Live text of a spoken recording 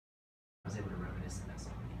listen to that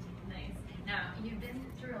song. Nice. Now, you've been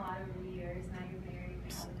through a lot over the years. Now you're married,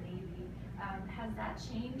 you have a baby. Has that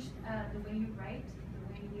changed the way you write, the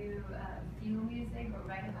way you feel music or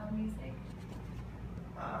write about music?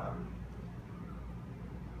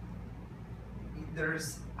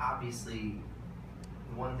 There's obviously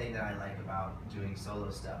one thing that I like about doing solo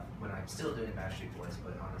stuff when I'm still doing Backstreet Boys,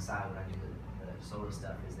 but on the side when I do the solo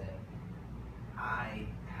stuff, is that I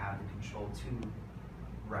have the control to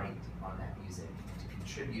write on that music, to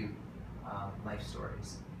contribute life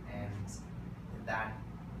stories, and that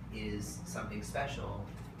is something special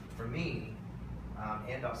for me,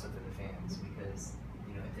 and also for the fans, because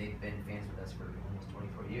they've been fans with us for almost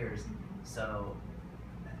 24 years. So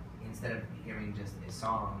instead of hearing just a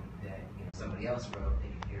song that somebody else wrote, they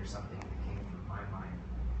can hear something that came from my mind,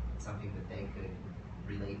 something that they could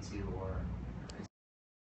relate to, or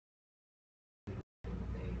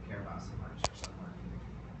they care about so much, or someone.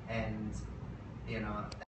 And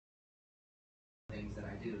things that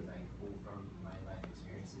I do is I pull from my life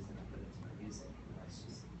experiences and I put it into my music. And that's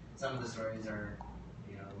just, some of the stories are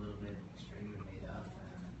a little bit extreme and made up,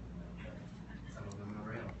 but some of them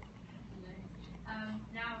are real.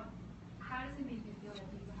 Now, how does it make you feel that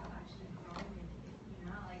people have actually grown with it?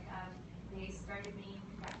 They started being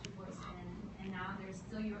Backstreet Boys fans, and now they're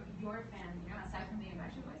still your fans. Aside from being a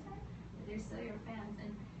Backstreet Boys fan, they're still your fans.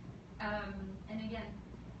 And again,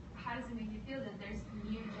 how does it make you feel that there's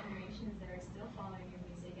new generations that are still following your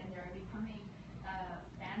music and they are becoming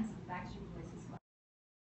fans of Backstreet Boys as well?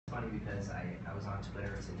 It's funny because I was on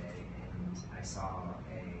Twitter today and I saw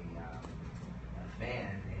a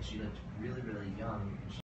fan, and she looked really, really young. And